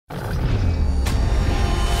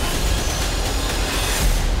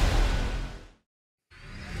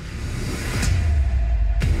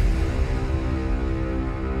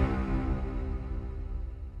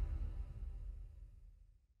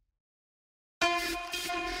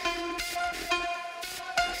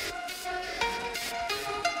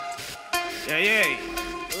예예.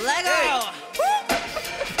 레고.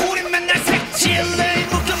 우리 맨날 색칠해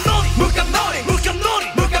물감놀이 물감놀이 물감놀이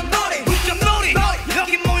물감놀이 물감놀이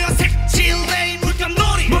여기 모여 색칠해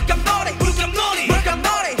물감놀이 물감놀이 물감놀이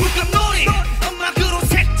물감놀이 물감놀이 음악으로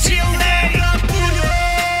색칠해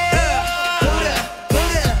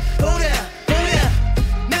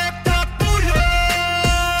냅다 뿌려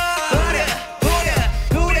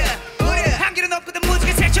한 길은 없거든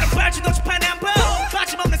무지개 색처럼 발주 노출 파남보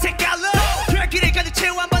빠짐없는 색깔로 별길을 가득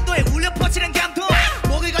채워 한 반도에 울려 퍼지는 감동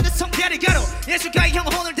목을 가득 성대를 가로 예술가의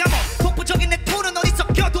영혼을 담아 폭포적인 내 톤은 어디서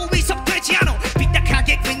껴도 위석되지 않아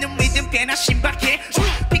삐딱하게 gli는 리듬 꽤나 신박해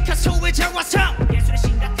피카소의 자화상 예술의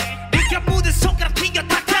심각해 네가 묻은 손가락 튕겨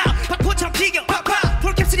탁탁 박포처럼 튀겨 팍팍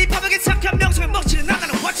폴캡슬이 파벽에 착한 명성의 먹칠을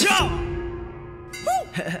나가는 화초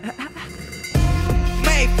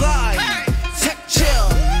Mayfly 색칠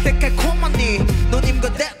때깔콤한 네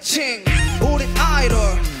노님과 대칭 우린 아이돌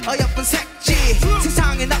어여쁜 색지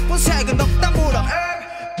세상에 나쁜 색은 없다 물어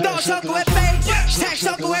너 섞어의 페이지 색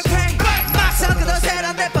섞어의 페이 막 섞어도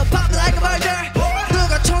세란 래퍼 pop like a virgin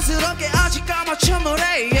누가 촌스럽게 아직 까맣춤을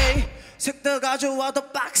해 색도가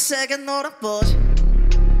좋아도 빡세게 놀아보지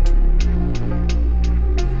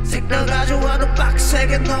색도가 좋아도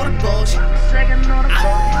빡세게 놀아보지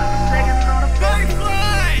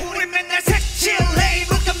Mayfly 우리 맨날 색칠해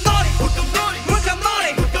물감놀이 물감놀이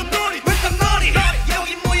물감놀이 물감놀이 물감놀이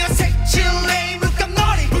여기 모여 색칠해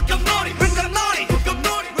물감놀이 물감놀이 물감놀이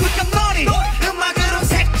물감놀이 물감놀이 음악으로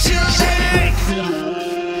색칠해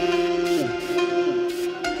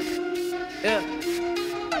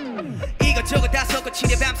이것저것 다 섞어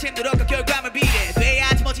치려 밤샘 들어가 결과물 비례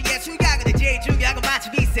돼야지 멋진 예술가 근데 제일 중요한 건 마치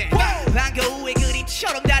비세 방과 후의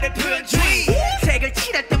그림처럼 나를 표현주의 색을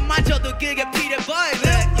칠할 때마저도 그게 필요해 boy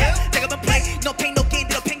잠깐만 play no pain no gain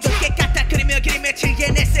들어 팽조게 갖다 그리며 그림에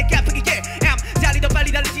칠게 내 색 아프게 I'm 달리 더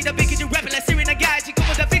빨리 달리지 더 비키지 랩을 내 시리 나가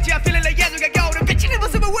지금보다 빛이 I feeling like 예술가 겨울을 비치는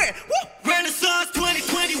모습을 wear Renaissance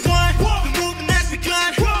 2021 The movement has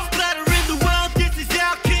begun Splatter in the world this is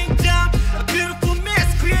our kingdom A beautiful mess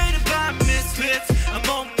created by misfits A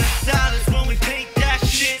moment of silence when we paint that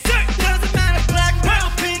shit Doesn't matter black,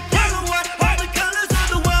 brown, pink, yellow, white All the colors of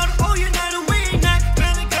the world all united we ignite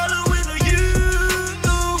Painting color with a you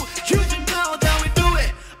You should know that we do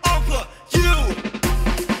it all for you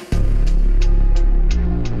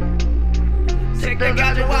색깔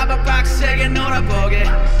가져와봐 빡세게 놀아보게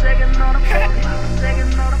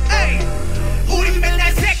Hey, 우리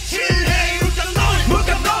맨날 색칠해 물감놀이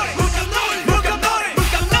물감놀이 물감놀이 물감놀이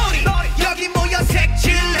물감놀이 여기 모여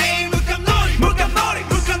색칠해 물감놀이 물감놀이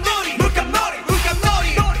물감놀이 물감놀이 물감놀이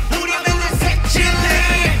우리 맨날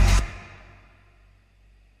색칠해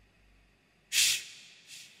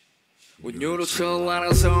운율로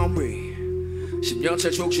철라는 좀비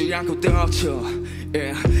 10년째 죽지 않고 덮쳐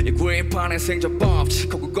이 구인판의 생존 법칙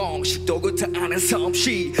거구 공식도 그타 아는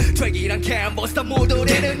솜씨 되기란 캔버스 다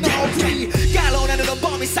묻어내는 높이 깔로나는 건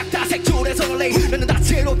범위 싹 다 색출해서 레이 너는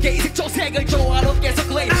다채롭게 이 색조색을 좋아